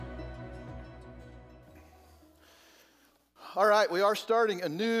All right, we are starting a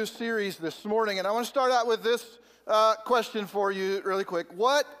new series this morning, and I want to start out with this question for you really quick.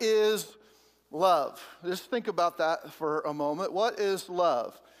 What is love? Just think about that for a moment. What is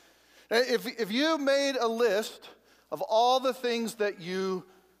love? If you made a list of all the things that you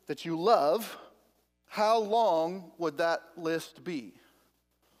love, how long would that list be?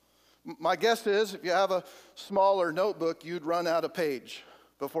 My guess is if you have a smaller notebook, you'd run out of page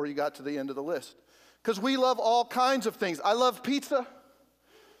before you got to the end of the list. Because we love all kinds of things. I love pizza.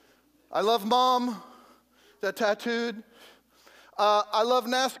 I love Mom, that tattooed. I love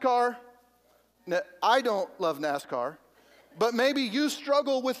NASCAR. Now, I don't love NASCAR, but maybe you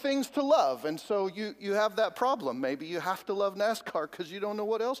struggle with things to love, and so you have that problem. Maybe you have to love NASCAR because you don't know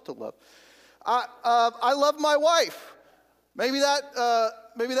what else to love. I love my wife. Maybe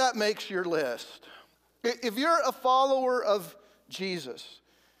that makes your list. If you're a follower of Jesus,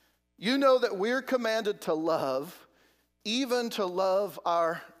 you know that we're commanded to love, even to love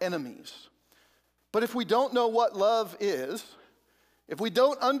our enemies. But if we don't know what love is, if we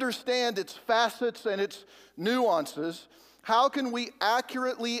don't understand its facets and its nuances, how can we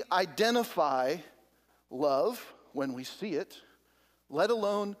accurately identify love when we see it, let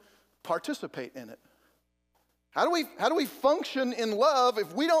alone participate in it? How do we function in love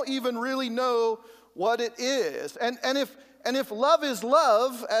if we don't even really know what it is? And if love is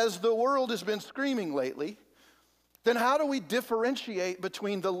love, as the world has been screaming lately, then how do we differentiate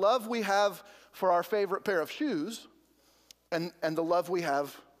between the love we have for our favorite pair of shoes and the love we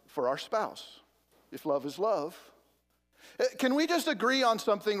have for our spouse? If love is love. Can we just agree on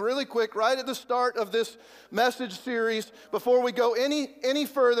something really quick right at the start of this message series before we go any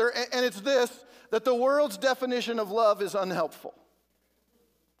further? And it's this, that the world's definition of love is unhelpful.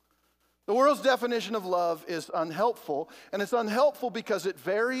 The world's definition of love is unhelpful, and it's unhelpful because it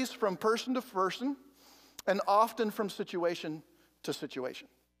varies from person to person and often from situation to situation.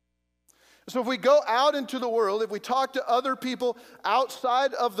 So if we go out into the world, if we talk to other people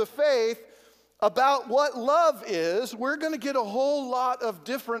outside of the faith about what love is, we're going to get a whole lot of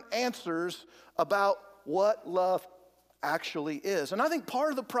different answers about what love actually is. And I think part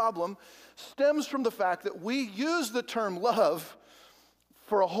of the problem stems from the fact that we use the term love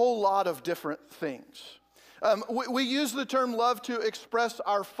for a whole lot of different things. We use the term love to express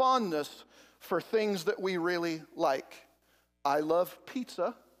our fondness for things that we really like. I love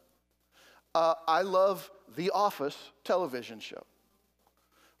pizza. I love The Office television show.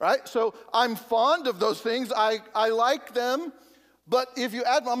 Right? So I'm fond of those things. I like them. But if you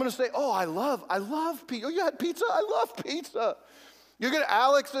add, I'm going to say, I love pizza. Oh, you had pizza? I love pizza.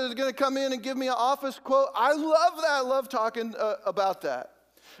 Alex is going to come in and give me an Office quote. I love that. I love talking about that.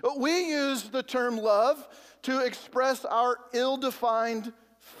 We use the term love to express our ill-defined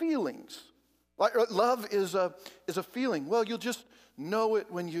feelings. Like love is a feeling. Well, you'll just know it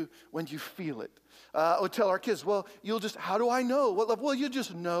when you feel it. We tell our kids, how do I know what love? Well, you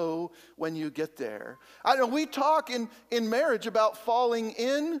just know when you get there. I know we talk in marriage about falling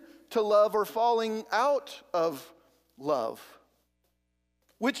into love or falling out of love,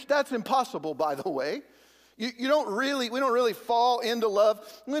 which that's impossible, by the way. We don't really fall into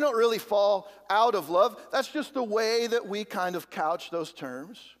love. We don't really fall out of love. That's just the way that we kind of couch those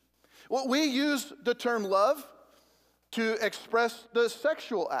terms. Well, we use the term love to express the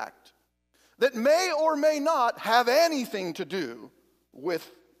sexual act that may or may not have anything to do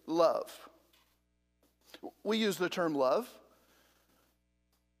with love. We use the term love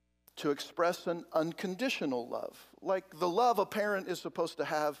to express an unconditional love, like the love a parent is supposed to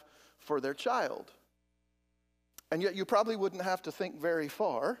have for their child. And yet you probably wouldn't have to think very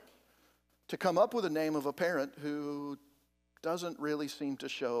far to come up with a name of a parent who doesn't really seem to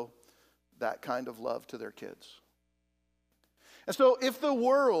show that kind of love to their kids. And so if the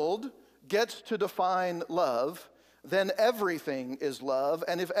world gets to define love, then everything is love.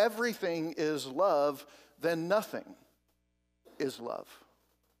 And if everything is love, then nothing is love.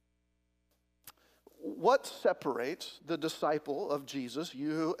 What separates the disciple of Jesus,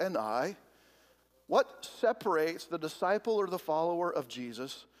 you and I, what separates the disciple or the follower of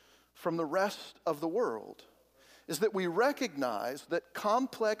Jesus from the rest of the world is that we recognize that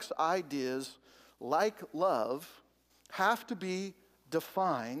complex ideas like love have to be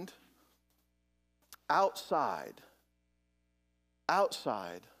defined outside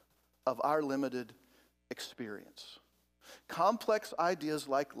of our limited experience. Complex ideas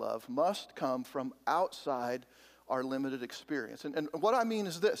like love must come from outside our limited experience. And what I mean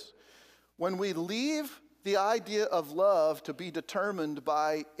is this. When we leave the idea of love to be determined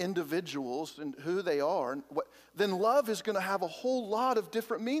by individuals and who they are, then love is going to have a whole lot of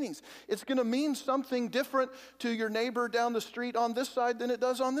different meanings. It's going to mean something different to your neighbor down the street on this side than it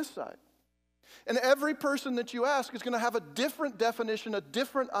does on this side. And every person that you ask is going to have a different definition, a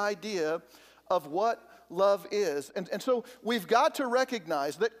different idea of what love is. And so we've got to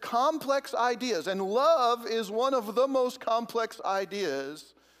recognize that complex ideas, and love is one of the most complex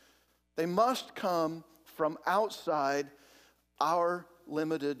ideas, they must come from outside our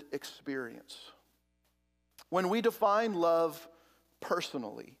limited experience. When we define love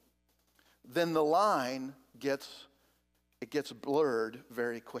personally, then the line gets blurred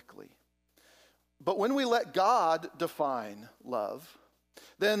very quickly. But when we let God define love,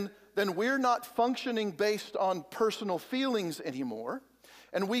 then we're not functioning based on personal feelings anymore,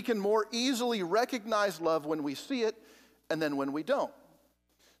 and we can more easily recognize love when we see it and then when we don't.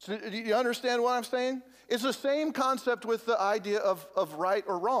 So do you understand what I'm saying? It's the same concept with the idea of right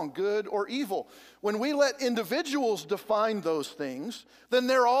or wrong, good or evil. When we let individuals define those things, then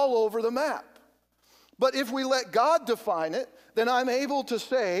they're all over the map. But if we let God define it, then I'm able to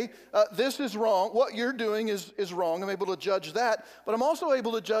say, this is wrong, what you're doing is wrong. I'm able to judge that, but I'm also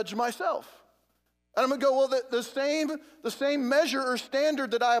able to judge myself. And I'm going to go, well, the same measure or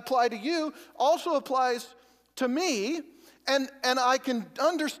standard that I apply to you also applies to me, and I can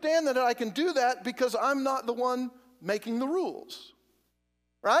understand that I can do that because I'm not the one making the rules,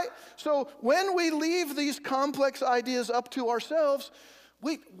 right? So when we leave these complex ideas up to ourselves,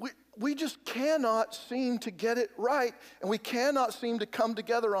 we just cannot seem to get it right, and we cannot seem to come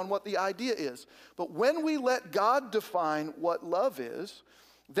together on what the idea is. But when we let God define what love is,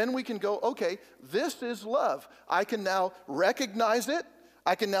 then we can go, okay, this is love. I can now recognize it,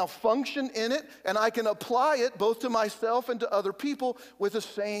 I can now function in it, and I can apply it both to myself and to other people with the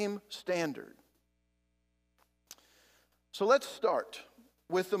same standard. So let's start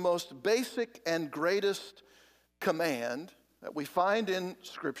with the most basic and greatest command that we find in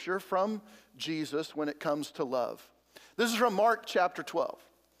Scripture from Jesus when it comes to love. This is from Mark chapter 12.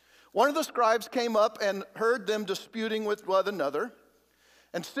 One of the scribes came up and heard them disputing with one another.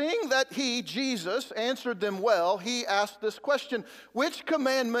 And seeing that he, Jesus, answered them well, he asked this question: which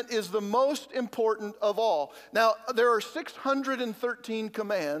commandment is the most important of all? Now, there are 613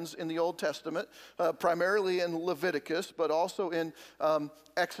 commands in the Old Testament, primarily in Leviticus, but also in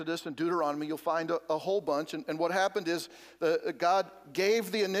Exodus and Deuteronomy. You'll find a whole bunch. And what happened is God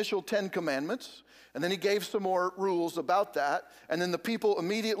gave the initial 10 commandments, and then he gave some more rules about that. And then the people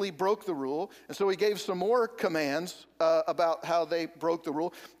immediately broke the rule. And so he gave some more commands about how they broke the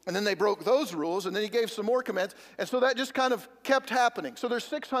rule. And then they broke those rules. And then he gave some more commands. And so that just kind of kept happening. So there's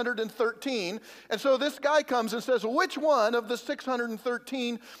 613. And so this guy comes and says, which one of the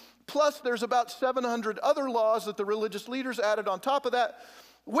 613, plus there's about 700 other laws that the religious leaders added on top of that,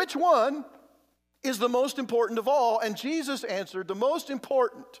 which one is the most important of all? And Jesus answered, the most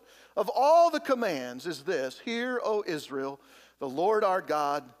important of all the commands is this: hear, O Israel, the Lord our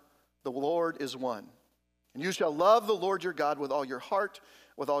God, the Lord is one. And you shall love the Lord your God with all your heart,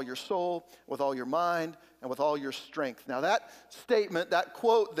 with all your soul, with all your mind, and with all your strength. Now that statement, that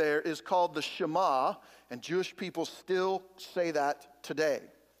quote there is called the Shema, and Jewish people still say that today.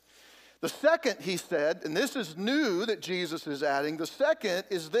 The second, he said, and this is new that Jesus is adding, the second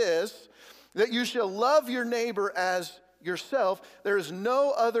is this: that you shall love your neighbor as yourself. There is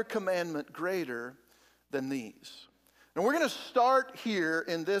no other commandment greater than these. And we're going to start here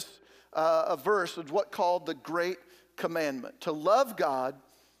in this verse of what's called the Great Commandment, to love God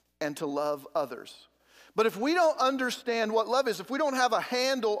and to love others. But if we don't understand what love is, if we don't have a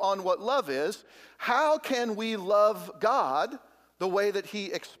handle on what love is, how can we love God the way that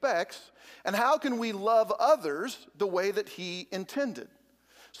he expects? And how can we love others the way that he intended?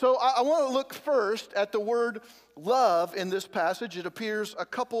 So I want to look first at the word love in this passage. It appears a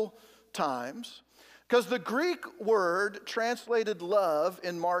couple times, because the Greek word translated love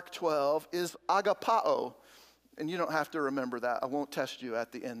in Mark 12 is agapao. And you don't have to remember that. I won't test you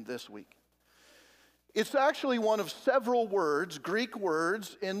at the end this week. It's actually one of several words, Greek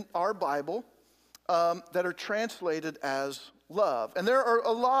words in our Bible, that are translated as love. And there are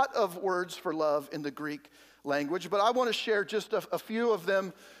a lot of words for love in the Greek language, but I want to share just a few of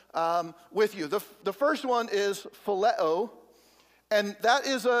them with you. The first one is phileo, and that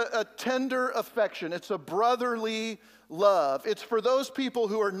is a tender affection. It's a brotherly love. It's for those people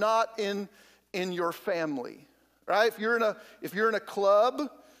who are not in your family, right? If you're in a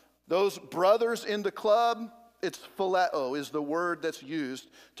club, those brothers in the club, it's phileo is the word that's used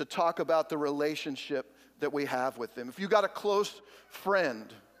to talk about the relationship that we have with them. If you got a close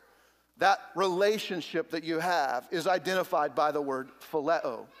friend, that relationship that you have is identified by the word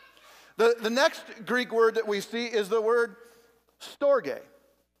phileo. The next Greek word that we see is the word storge.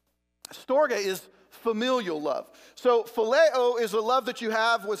 Storge is familial love. So phileo is a love that you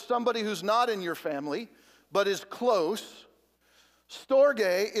have with somebody who's not in your family, but is close.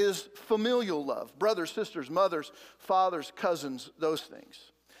 Storge is familial love. Brothers, sisters, mothers, fathers, cousins, those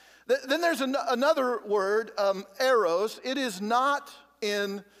things. Then there's another word, eros. It is not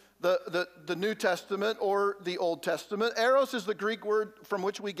in the New Testament or the Old Testament. Eros is the Greek word from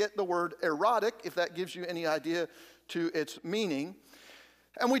which we get the word erotic, if that gives you any idea to its meaning.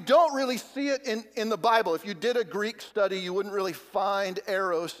 And we don't really see it in the Bible. If you did a Greek study, you wouldn't really find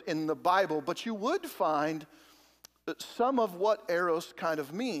eros in the Bible, but you would find some of what eros kind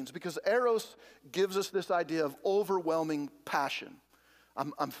of means, because eros gives us this idea of overwhelming passion.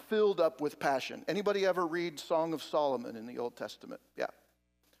 I'm filled up with passion. Anybody ever read Song of Solomon in the Old Testament? Yeah.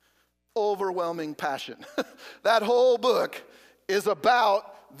 Overwhelming passion. That whole book is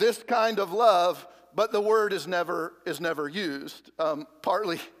about this kind of love, but the word is never used,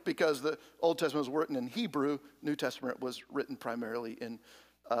 partly because the Old Testament was written in Hebrew, New Testament was written primarily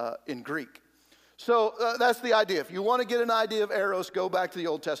in Greek. So that's the idea. If you want to get an idea of eros, go back to the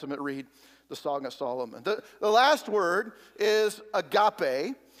Old Testament, read the Song of Solomon. The last word is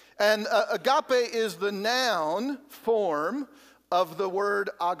agape, and agape is the noun form of the word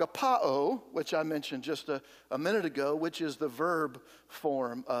agapao, which I mentioned just a minute ago, which is the verb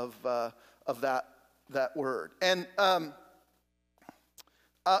form of that word. And the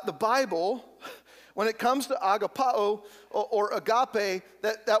Bible, when it comes to agapao or agape,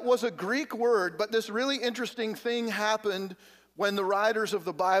 that was a Greek word, but this really interesting thing happened when the writers of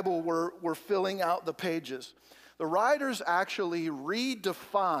the Bible were filling out the pages. The writers actually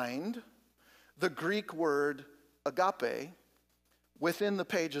redefined the Greek word agape within the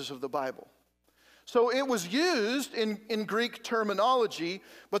pages of the Bible. So it was used in Greek terminology,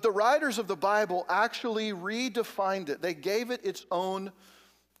 but the writers of the Bible actually redefined it. They gave it its own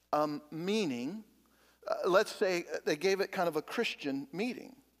meaning. Let's say they gave it kind of a Christian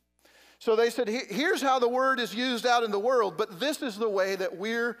meaning. So they said, here's how the word is used out in the world, but this is the way that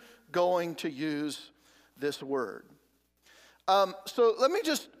we're going to use this word. So let me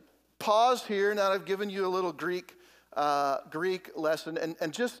just pause here now that I've given you a little Greek lesson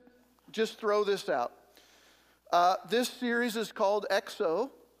and just throw this out. This series is called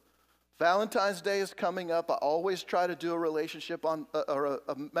XO. Valentine's Day is coming up. I always try to do a relationship or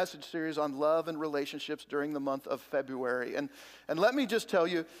a message series on love and relationships during the month of February. And let me just tell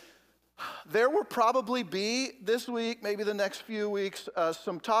you, there will probably be this week, maybe the next few weeks,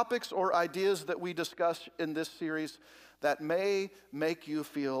 some topics or ideas that we discuss in this series that may make you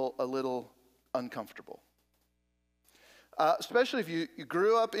feel a little uncomfortable. Especially if you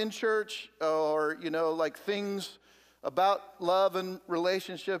grew up in church, or, like things about love and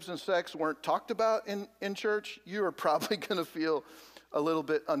relationships and sex weren't talked about in church, you are probably going to feel a little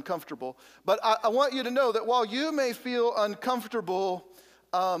bit uncomfortable. But I want you to know that while you may feel uncomfortable,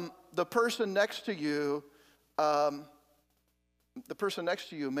 the person next to you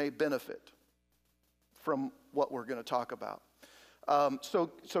may benefit from what we're going to talk about.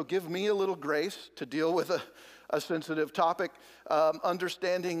 So give me a little grace to deal with a sensitive topic,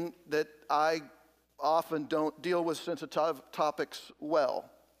 understanding that I often don't deal with sensitive topics well.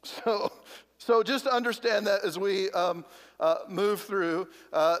 So just understand that as we move through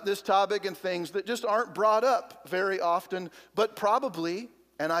this topic and things that just aren't brought up very often, but probably,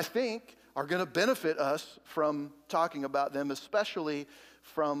 and I think, are going to benefit us from talking about them, especially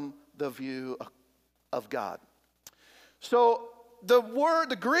from the view of God. So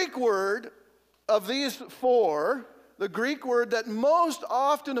the Greek word of these four, the Greek word that most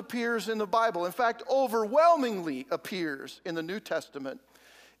often appears in the Bible, in fact, overwhelmingly appears in the New Testament,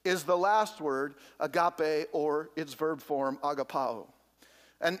 is the last word, agape, or its verb form, agapao.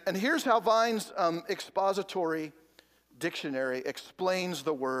 And here's how Vine's expository dictionary explains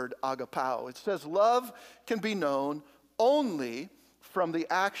the word agapao. It says, love can be known only from the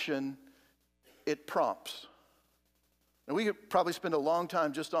action it prompts. And we could probably spend a long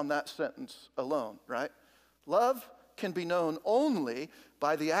time just on that sentence alone, right? Love can be known only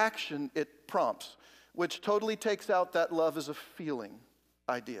by the action it prompts, which totally takes out that love is a feeling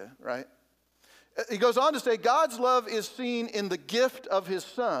idea, right? He goes on to say, God's love is seen in the gift of his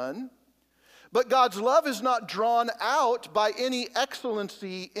Son, but God's love is not drawn out by any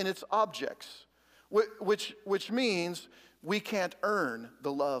excellency in its objects, which means we can't earn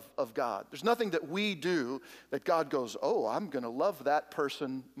the love of God. There's nothing that we do that God goes, oh, I'm going to love that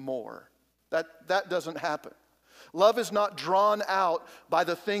person more. That doesn't happen. Love is not drawn out by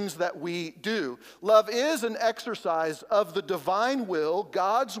the things that we do. Love is an exercise of the divine will,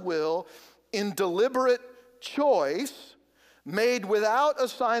 God's will, in deliberate choice, made without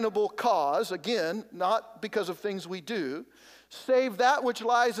assignable cause, again, not because of things we do, save that which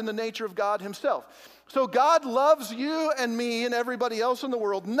lies in the nature of God himself. So God loves you and me and everybody else in the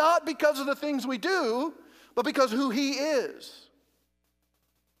world, not because of the things we do, but because who he is.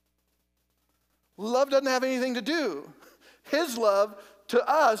 Love doesn't have anything to do. His love to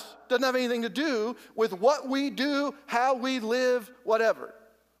us doesn't have anything to do with what we do, how we live, whatever.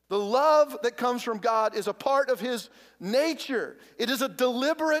 The love that comes from God is a part of his nature. It is a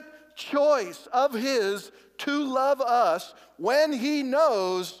deliberate choice of his to love us when he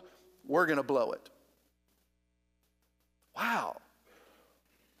knows we're going to blow it. Wow.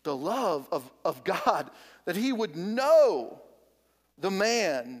 The love of God, that he would know the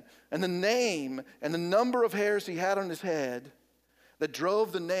man and the name and the number of hairs he had on his head that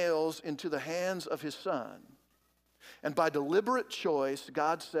drove the nails into the hands of his son. And by deliberate choice,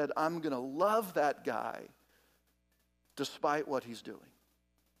 God said, I'm going to love that guy despite what he's doing.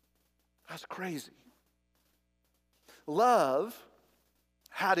 That's crazy. Love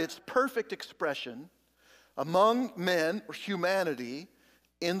had its perfect expression among men or humanity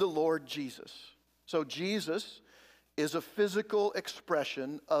in the Lord Jesus. So Jesus is a physical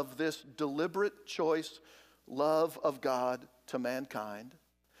expression of this deliberate choice love of God to mankind.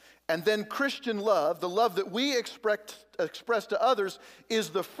 And then Christian love, the love that we express to others, is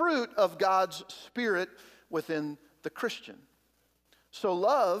the fruit of God's Spirit within the Christian. So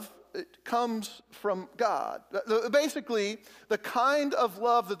love, it comes from God. Basically, the kind of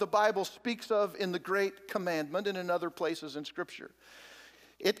love that the Bible speaks of in the Great Commandment and in other places in Scripture.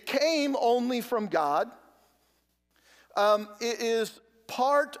 It came only from God. It is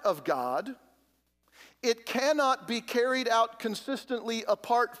part of God. It cannot be carried out consistently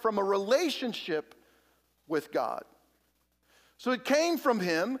apart from a relationship with God. So it came from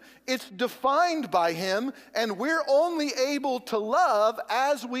him, it's defined by him, and we're only able to love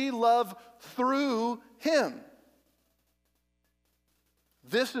as we love through him.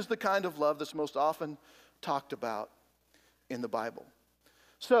 This is the kind of love that's most often talked about in the Bible.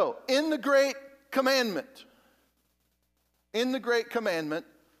 So, in the Great Commandment,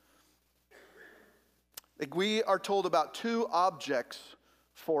 we are told about two objects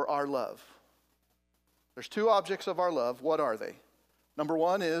for our love. There's two objects of our love. What are they? Number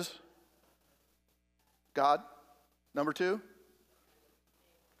one is God. Number two?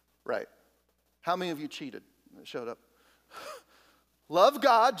 Right. How many of you cheated? It showed up. Love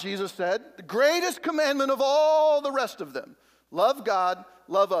God, Jesus said, the greatest commandment of all the rest of them. Love God,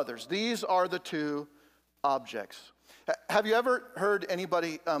 love others. These are the two objects. Have you ever heard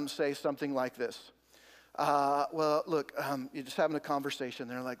anybody say something like this? Well, look, you're just having a conversation.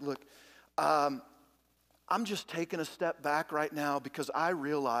 They're like, look, I'm just taking a step back right now because I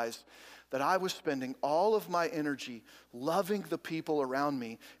realized that I was spending all of my energy loving the people around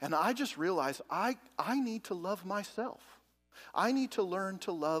me, and I just realized I need to love myself. I need to learn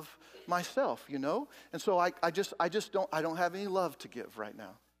to love myself, you know? And so I don't have any love to give right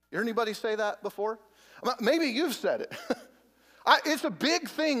now. You heard anybody say that before? Maybe you've said it. It's a big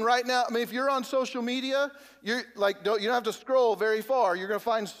thing right now. I mean, if you're on social media, you don't have to scroll very far. You're going to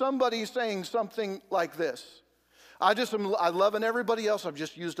find somebody saying something like this. I'm loving everybody else. I've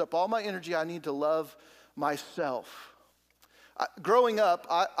just used up all my energy. I need to love myself. Growing up,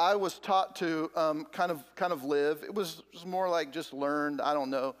 I was taught to kind of live. It was more like just learned. I don't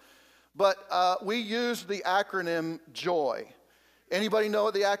know. But we used the acronym JOY. Anybody know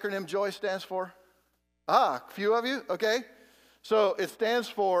what the acronym JOY stands for? A few of you? Okay. So it stands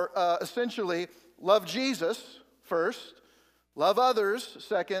for essentially love Jesus first, love others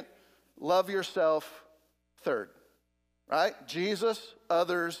second, love yourself third. Right? Jesus,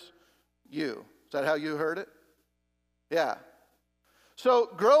 others, you. Is that how you heard it? Yeah.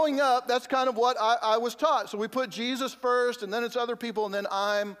 So growing up, that's kind of what I was taught. So we put Jesus first, and then it's other people, and then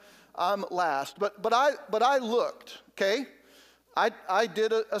I'm last. But I looked, okay? I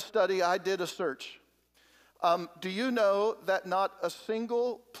did a study, I did a search. Do you know that not a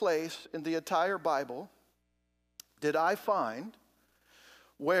single place in the entire Bible did I find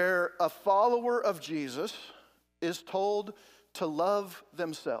where a follower of Jesus is told to love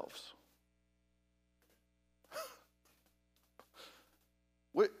themselves?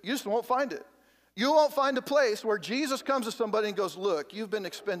 You just won't find it. You won't find a place where Jesus comes to somebody and goes, look, you've been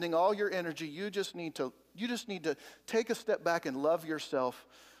expending all your energy. You just need to take a step back and love yourself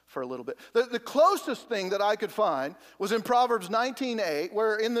for a little bit. The closest thing that I could find was in Proverbs 19:8,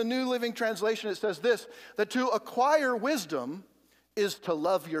 where in the New Living Translation it says this, that to acquire wisdom is to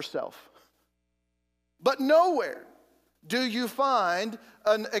love yourself. But nowhere do you find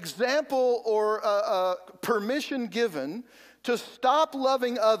an example or a permission given to stop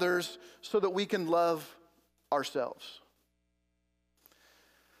loving others so that we can love ourselves.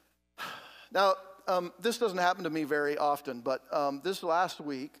 Now, this doesn't happen to me very often, but this last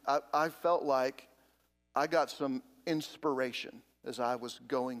week, I felt like I got some inspiration as I was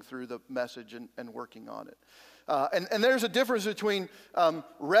going through the message and working on it. And there's a difference between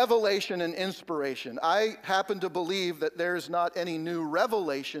revelation and inspiration. I happen to believe that there's not any new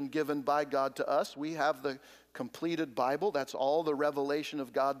revelation given by God to us. We have the completed Bible. That's all the revelation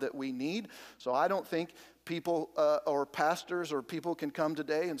of God that we need. So I don't think people or pastors or people can come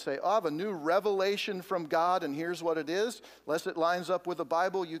today and say, I have a new revelation from God and here's what it is. Unless it lines up with the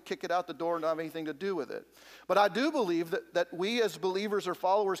Bible, you kick it out the door and not have anything to do with it. But I do believe that we as believers or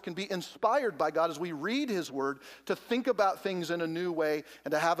followers can be inspired by God as we read His Word to think about things in a new way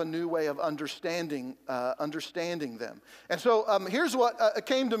and to have a new way of understanding them. And so here's what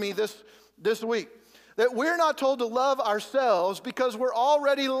came to me this week. That we're not told to love ourselves because we're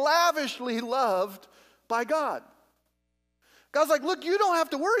already lavishly loved by God. God's like, look, you don't have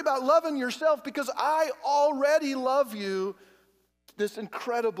to worry about loving yourself because I already love you this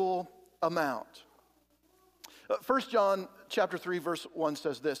incredible amount. 1 John chapter 3 verse 1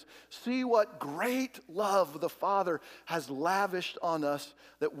 says this, see what great love the Father has lavished on us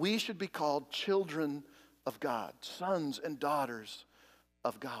that we should be called children of God, sons and daughters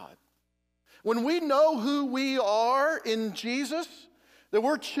of God. When we know who we are in Jesus, that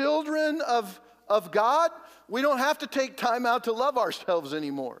we're children of God, we don't have to take time out to love ourselves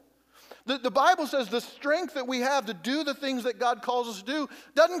anymore. The Bible says the strength that we have to do the things that God calls us to do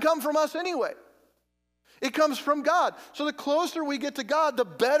doesn't come from us anyway. It comes from God. So the closer we get to God, the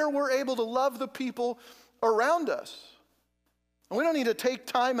better we're able to love the people around us. And we don't need to take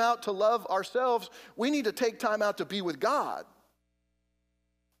time out to love ourselves. We need to take time out to be with God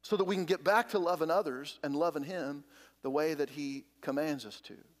so that we can get back to loving others and loving Him the way that He commands us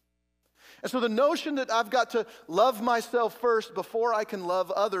to. And so the notion that I've got to love myself first before I can love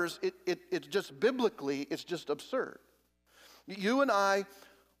others, it's just biblically, it's just absurd. You and I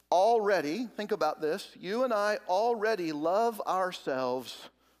already, think about this, you and I already love ourselves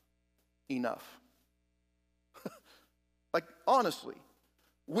enough. Like, honestly,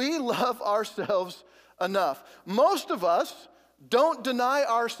 we love ourselves enough. Most of us don't deny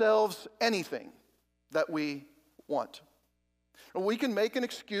ourselves anything that we want. We can make an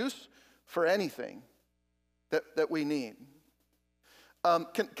excuse for anything that we need.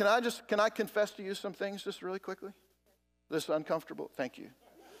 Can I confess to you some things just really quickly? This is uncomfortable. Thank you,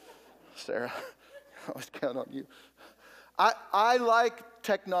 Sarah. I always count on you. I like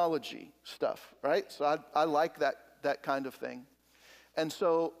technology stuff, right? So I like that kind of thing. And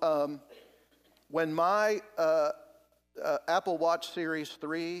so when my Apple Watch Series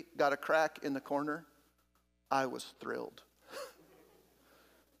 3 got a crack in the corner, I was thrilled.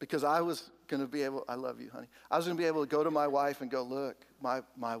 Because I was going to be able, I love you, honey. I was going to be able to go to my wife and go, look,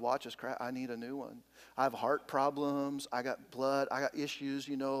 my watch is cracked. I need a new one. I have heart problems. I got blood. I got issues,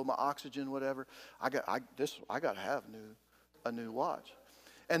 my oxygen, whatever. I got to have a new watch.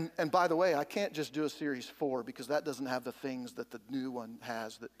 And by the way, I can't just do a Series 4 because that doesn't have the things that the new one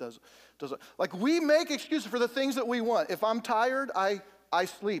has that does. Like, we make excuses for the things that we want. If I'm tired, I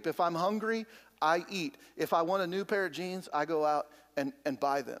sleep. If I'm hungry, I eat. If I want a new pair of jeans, I go out and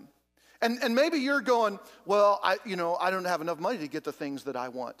buy them. And maybe you're going, well, I don't have enough money to get the things that I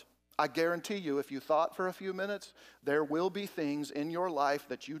want. I guarantee you, if you thought for a few minutes, there will be things in your life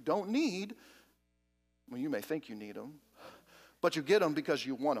that you don't need. Well, you may think you need them, but you get them because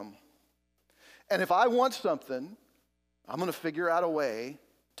you want them. And if I want something, I'm going to figure out a way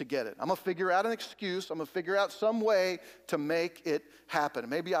to get it. I'm going to figure out an excuse. I'm going to figure out some way to make it happen.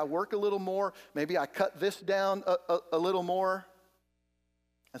 Maybe I work a little more. Maybe I cut this down a little more.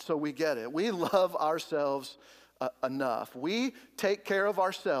 And so we get it. We love ourselves enough. We take care of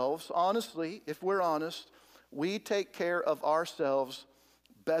ourselves. Honestly, if we're honest, we take care of ourselves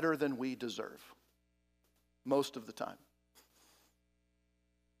better than we deserve most of the time.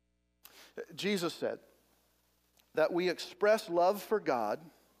 Jesus said that we express love for God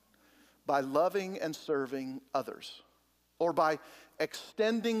by loving and serving others, or by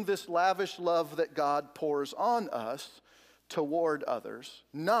extending this lavish love that God pours on us toward others,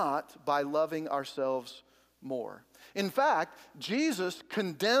 not by loving ourselves more. In fact, Jesus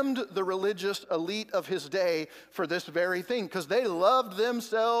condemned the religious elite of his day for this very thing because they loved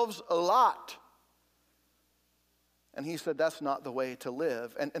themselves a lot. And he said that's not the way to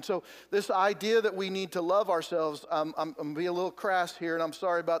live. And so this idea that we need to love ourselves, I'm going to be a little crass here, and I'm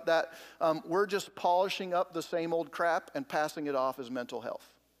sorry about that. We're just polishing up the same old crap and passing it off as mental health.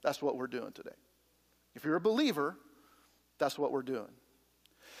 That's what we're doing today. If you're a believer, that's what we're doing.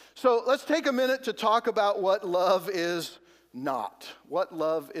 So let's take a minute to talk about what love is not. What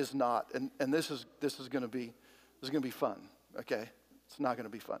love is not. And this is going to be fun, okay? It's not going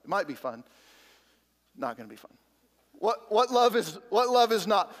to be fun. It might be fun. Not going to be fun. What love is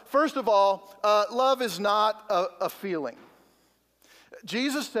not. First of all, love is not a feeling.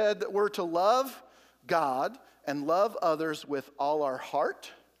 Jesus said that we're to love God and love others with all our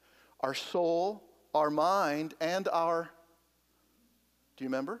heart, our soul, our mind, and our, do you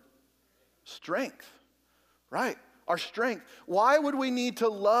remember? Strength. Right. Our strength. Why would we need to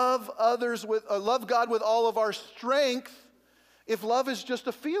love others love God with all of our strength if love is just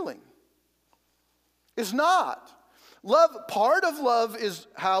a feeling? It's not. Part of love is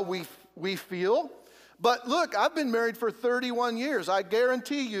how we feel. But look, I've been married for 31 years. I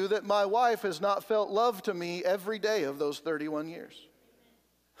guarantee you that my wife has not felt love to me every day of those 31 years.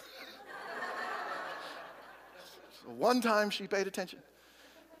 So one time she paid attention.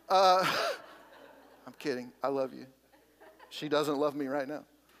 I'm kidding. I love you. She doesn't love me right now.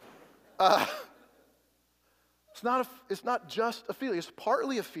 It's not just a feeling. It's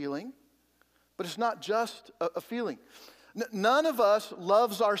partly a feeling, but it's not just a feeling. None of us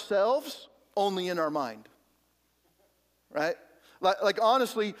loves ourselves only in our mind, right? Like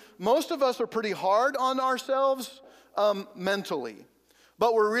honestly, most of us are pretty hard on ourselves mentally,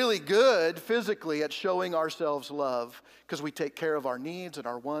 but we're really good physically at showing ourselves love because we take care of our needs and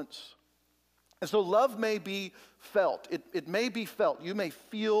our wants. And so love may be felt. It may be felt. You may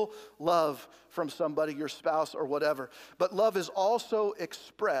feel love from somebody, your spouse or whatever, but love is also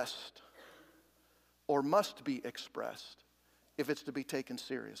expressed or must be expressed if it's to be taken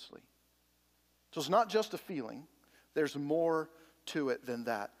seriously. So it's not just a feeling. There's more to it than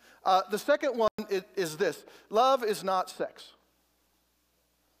that. The second one is this. Love is not sex.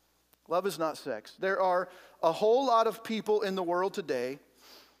 Love is not sex. There are a whole lot of people in the world today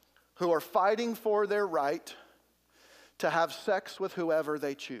who are fighting for their right to have sex with whoever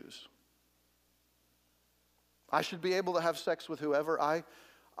they choose. I should be able to have sex with whoever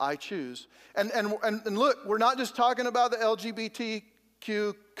I choose. And look, we're not just talking about the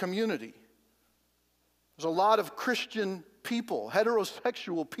LGBTQ community. There's a lot of Christian people,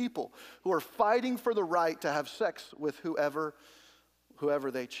 heterosexual people, who are fighting for the right to have sex with whoever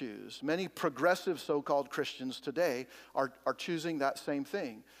they choose. Many progressive so-called Christians today are choosing that same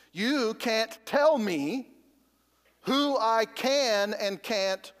thing. You can't tell me who I can and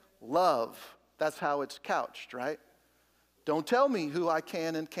can't love. That's how it's couched, right? Don't tell me who I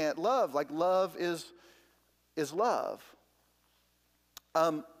can and can't love. Like love is love.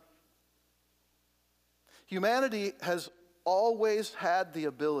 Humanity has always had the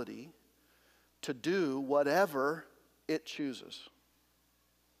ability to do whatever it chooses.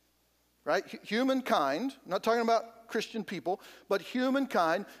 Right? Humankind, I'm not talking about Christian people, but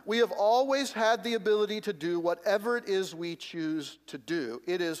humankind, we have always had the ability to do whatever it is we choose to do.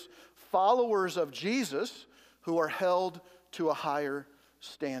 It is followers of Jesus who are held to a higher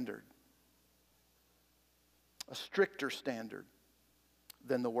standard, a stricter standard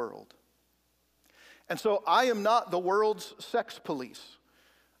than the world. And so I am not the world's sex police.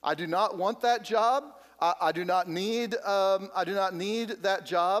 I do not want that job. I do not need that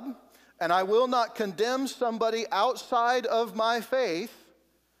job. And I will not condemn somebody outside of my faith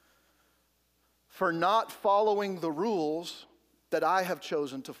for not following the rules that I have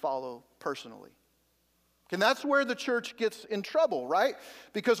chosen to follow personally. And that's where the church gets in trouble, right?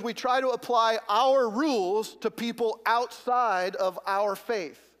 Because we try to apply our rules to people outside of our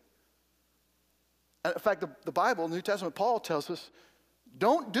faith. And in fact, the Bible, the New Testament, Paul tells us,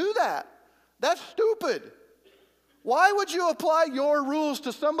 don't do that. That's stupid. Why would you apply your rules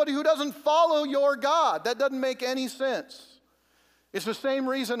to somebody who doesn't follow your God? That doesn't make any sense. It's the same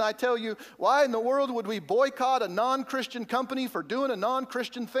reason I tell you, why in the world would we boycott a non-Christian company for doing a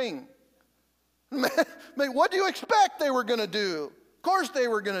non-Christian thing? What do you expect they were going to do? Of course they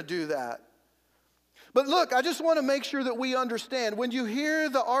were going to do that. But look, I just want to make sure that we understand. When you hear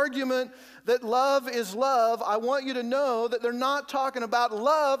the argument that love is love, I want you to know that they're not talking about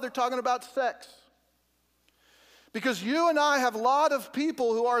love, they're talking about sex. Because you and I have a lot of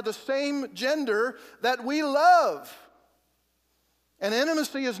people who are the same gender that we love. And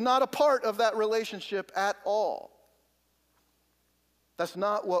intimacy is not a part of that relationship at all. That's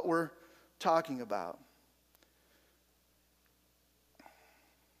not what we're talking about.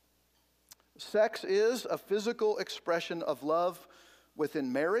 Sex is a physical expression of love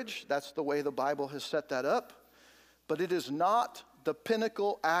within marriage. That's the way the Bible has set that up. But it is not the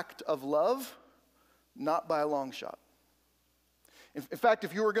pinnacle act of love, not by a long shot. In fact,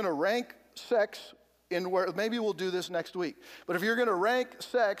 if you were going to rank sex in where, maybe we'll do this next week, but if you're going to rank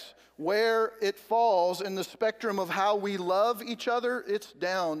sex where it falls in the spectrum of how we love each other, it's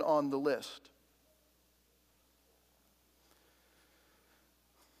down on the list.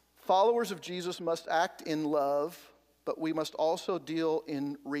 Followers of Jesus must act in love, but we must also deal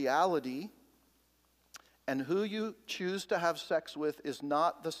in reality. And who you choose to have sex with is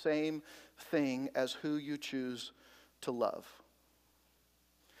not the same thing as who you choose to love.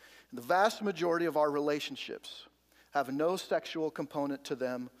 The vast majority of our relationships have no sexual component to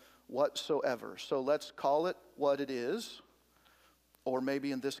them whatsoever. So let's call it what it is, or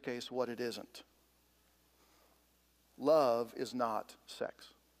maybe in this case, what it isn't. Love is not sex.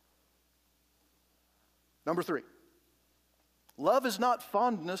 Number 3, love is not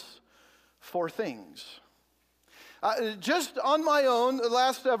fondness for things. Just on my own, the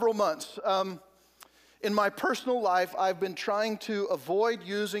last several months, in my personal life, I've been trying to avoid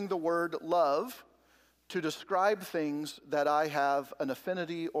using the word love to describe things that I have an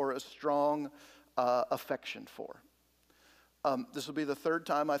affinity or a strong affection for. This will be the third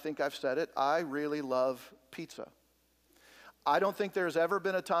time I think I've said it. I really love pizza. I don't think there's ever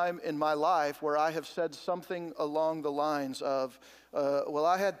been a time in my life where I have said something along the lines of, well,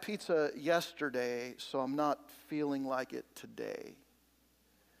 I had pizza yesterday, so I'm not feeling like it today.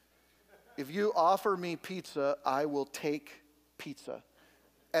 If you offer me pizza, I will take pizza.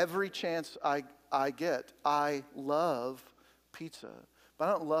 Every chance I get. I love pizza, but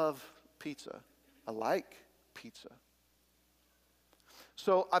I don't love pizza. I like pizza.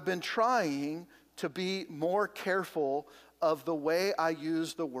 So I've been trying to be more careful of the way I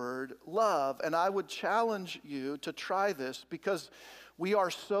use the word love. And I would challenge you to try this, because we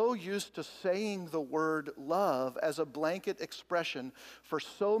are so used to saying the word love as a blanket expression for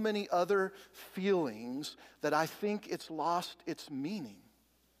so many other feelings that I think it's lost its meaning.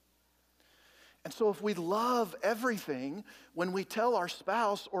 And so if we love everything, when we tell our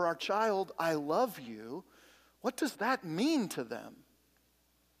spouse or our child, I love you, what does that mean to them?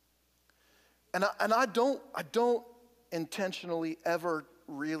 And I don't intentionally ever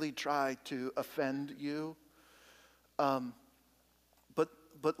really try to offend you.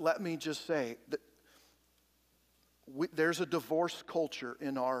 But let me just say that there's a divorce culture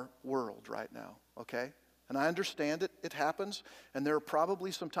in our world right now, okay? And I understand it happens, and there are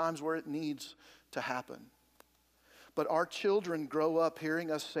probably some times where it needs to happen. But our children grow up hearing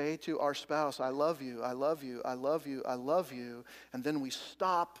us say to our spouse, I love you, I love you, I love you, I love you, and then we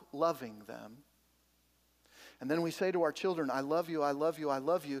stop loving them. And then we say to our children, I love you, I love you, I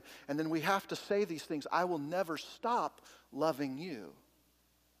love you, and then we have to say these things, I will never stop loving you.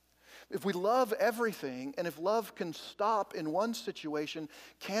 If we love everything, and if love can stop in one situation,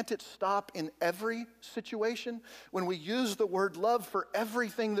 can't it stop in every situation? When we use the word love for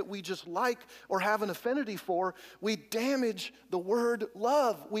everything that we just like or have an affinity for, we damage the word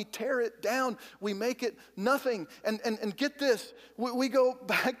love. We tear it down. We make it nothing. And get this, we go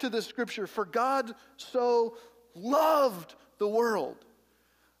back to the scripture, for God so loved the world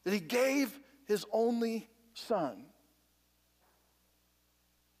that he gave his only son.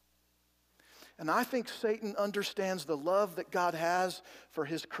 And I think Satan understands the love that God has for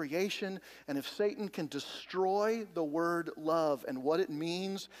his creation. And if Satan can destroy the word love and what it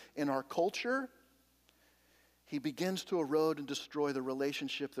means in our culture, he begins to erode and destroy the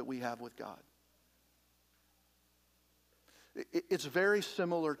relationship that we have with God. It's very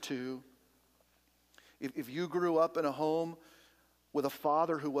similar to if you grew up in a home with a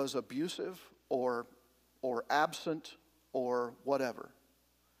father who was abusive or absent or whatever.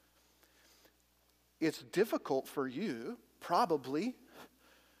 It's difficult for you, probably,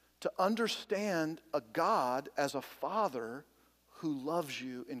 to understand a God as a father who loves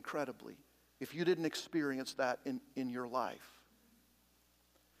you incredibly, if you didn't experience that in your life.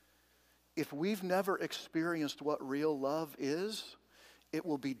 If we've never experienced what real love is, it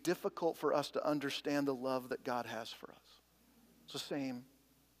will be difficult for us to understand the love that God has for us. It's the same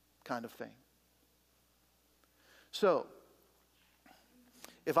kind of thing. So,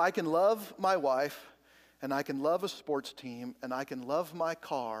 if I can love my wife, and I can love a sports team, and I can love my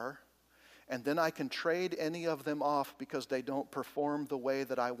car, and then I can trade any of them off because they don't perform the way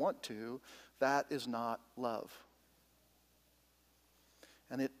that I want to, that is not love.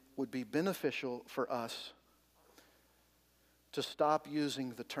 And it would be beneficial for us to stop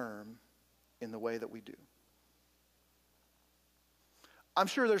using the term in the way that we do. I'm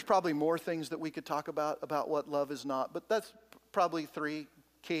sure there's probably more things that we could talk about what love is not, but that's probably 3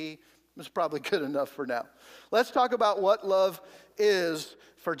 key. It's probably good enough for now. Let's talk about what love is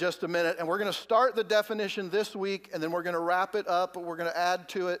for just a minute, and we're going to start the definition this week, and then we're going to wrap it up, and we're going to add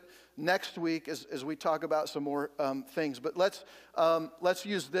to it next week as we talk about some more things. But let's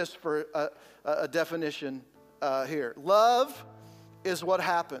use this for a definition here. Love is what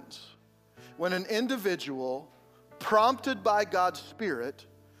happens when an individual, prompted by God's Spirit,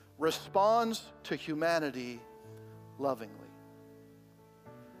 responds to humanity lovingly.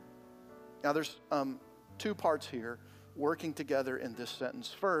 Now there's 2 parts here working together in this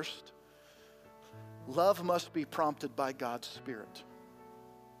sentence. First, love must be prompted by God's Spirit.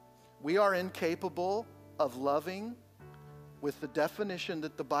 We are incapable of loving with the definition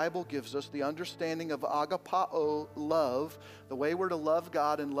that the Bible gives us, the understanding of agapao, love, the way we're to love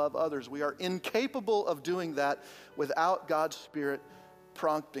God and love others. We are incapable of doing that without God's Spirit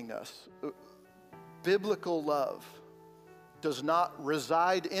prompting us. Biblical love does not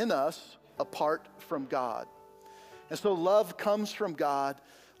reside in us apart from God. And so love comes from God.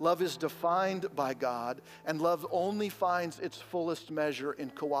 Love is defined by God, and love only finds its fullest measure in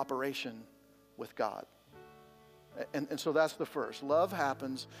cooperation with God. And so that's the first. Love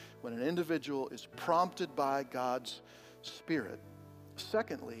happens when an individual is prompted by God's Spirit.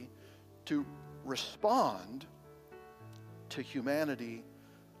 Secondly, to respond to humanity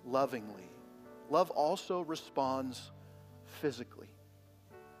lovingly. Love also responds physically.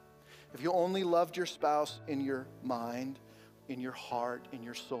 If you only loved your spouse in your mind, in your heart, in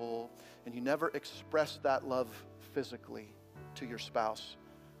your soul, and you never expressed that love physically to your spouse,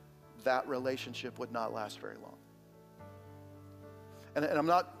 that relationship would not last very long. And I'm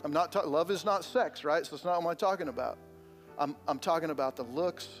not talking, love is not sex, right? So that's not what I'm talking about. I'm talking about the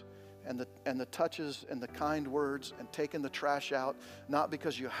looks and the touches and the kind words and taking the trash out, not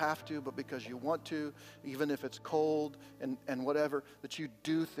because you have to, but because you want to, even if it's cold and whatever, that you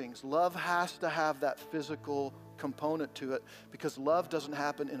do things. Love has to have that physical component to it because love doesn't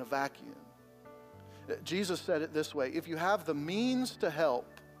happen in a vacuum. Jesus said it this way: if you have the means to help,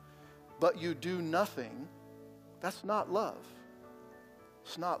 but you do nothing, that's not love.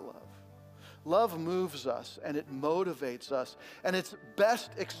 It's not love. Love moves us and it motivates us, and it's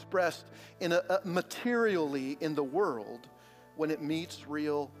best expressed in materially in the world when it meets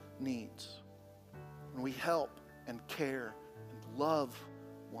real needs. When we help and care and love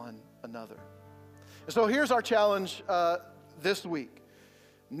one another. And so here's our challenge this week.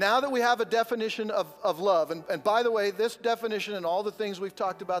 Now that we have a definition of love, and by the way, this definition and all the things we've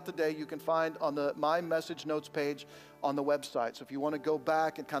talked about today, you can find on the My Message Notes page on the website. So if you want to go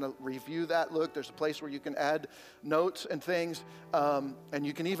back and kind of review that, look, there's a place where you can add notes and things, and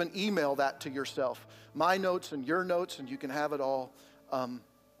you can even email that to yourself. My notes and your notes, and you can have it all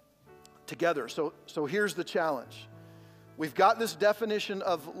together. So here's the challenge. We've got this definition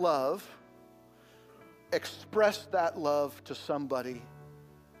of love. Express that love to somebody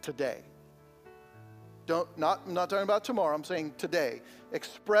today. I'm not talking about tomorrow. I'm saying today.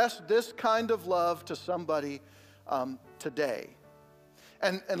 Express this kind of love to somebody today.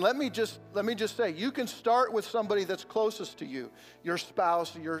 And let me just say, you can start with somebody that's closest to you, your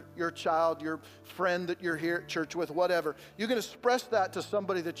spouse, your child, your friend that you're here at church with, whatever. You can express that to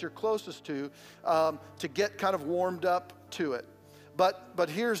somebody that you're closest to get kind of warmed up to it. But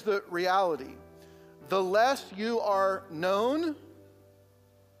here's the reality: the less you are known,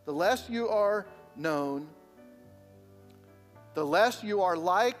 the less you are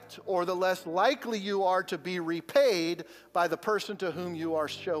liked, or the less likely you are to be repaid by the person to whom you are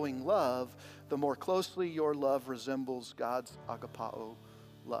showing love, the more closely your love resembles God's agapao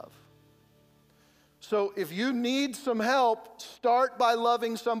love. So if you need some help, start by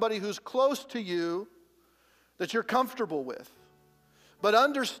loving somebody who's close to you that you're comfortable with. But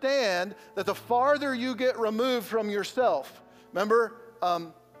understand that the farther you get removed from yourself, remember,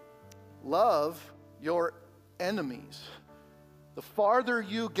 love your enemies. The farther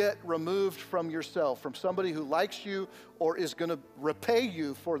you get removed from yourself, from somebody who likes you or is going to repay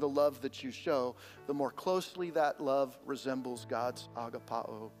you for the love that you show, the more closely that love resembles God's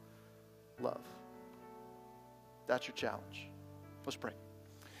agapao love. That's your challenge. Let's pray.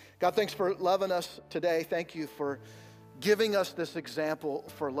 God, thanks for loving us today. Thank you for giving us this example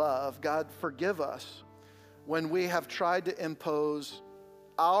for love. God, forgive us when we have tried to impose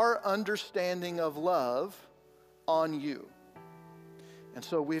our understanding of love on you. And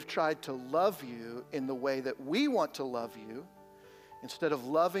so we've tried to love you in the way that we want to love you instead of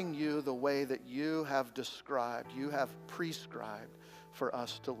loving you the way that you have described, you have prescribed for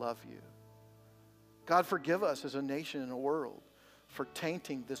us to love you. God, forgive us as a nation and a world for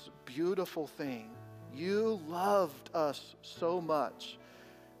tainting this beautiful thing. You loved us so much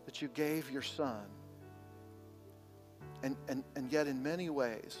that you gave your Son. And yet in many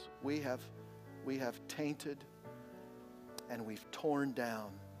ways we have tainted and we've torn down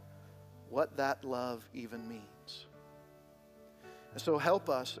what that love even means. And so help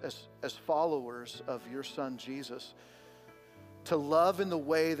us as followers of your Son Jesus to love in the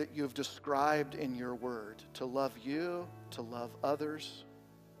way that you've described in your word, to love you, to love others.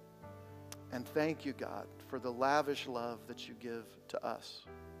 And thank you, God, for the lavish love that you give to us.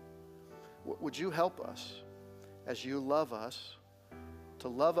 Would you help us as you love us to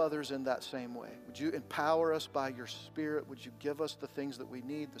love others in that same way? Would you empower us by your Spirit? Would you give us the things that we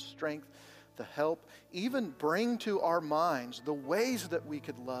need, the strength, the help, even bring to our minds the ways that we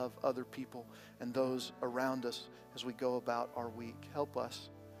could love other people and those around us as we go about our week? Help us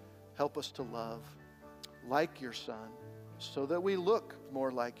to love like your Son so that we look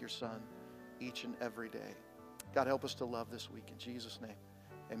more like your Son each and every day. God, help us to love this week. In Jesus' name,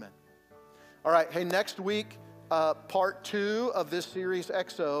 amen. All right, hey, next week, part 2 of this series,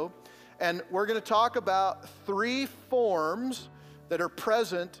 XO, and we're going to talk about 3 forms that are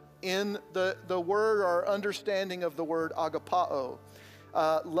present in the word or understanding of the word agapao.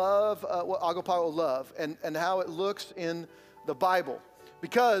 Agapao, love, and how it looks in the Bible.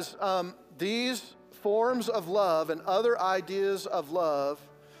 Because these forms of love and other ideas of love,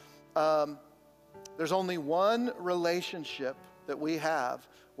 there's only one relationship that we have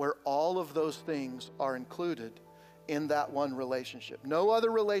where all of those things are included in that one relationship. No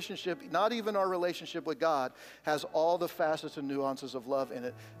other relationship, not even our relationship with God, has all the facets and nuances of love in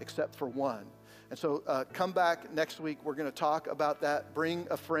it except for one. And so come back next week. We're going to talk about that. Bring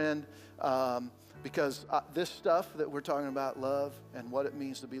a friend because this stuff that we're talking about, love and what it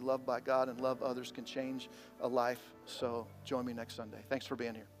means to be loved by God and love others, can change a life. So join me next Sunday. Thanks for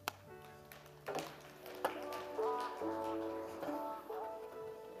being here.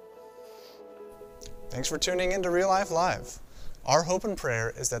 Thanks for tuning in to Real Life Live. Our hope and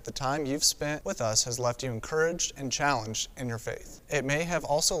prayer is that the time you've spent with us has left you encouraged and challenged in your faith. It may have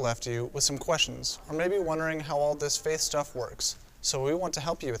also left you with some questions, or maybe wondering how all this faith stuff works. So we want to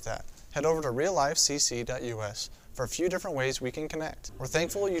help you with that. Head over to reallifecc.us for a few different ways we can connect. We're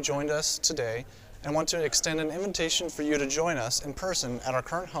thankful you joined us today and want to extend an invitation for you to join us in person at our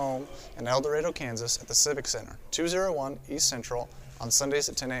current home in El Dorado, Kansas at the Civic Center, 201 East Central, on Sundays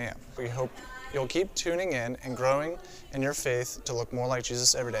at 10 a.m. We hope you'll keep tuning in and growing in your faith to look more like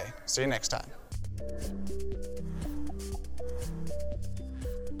Jesus every day. See you next time.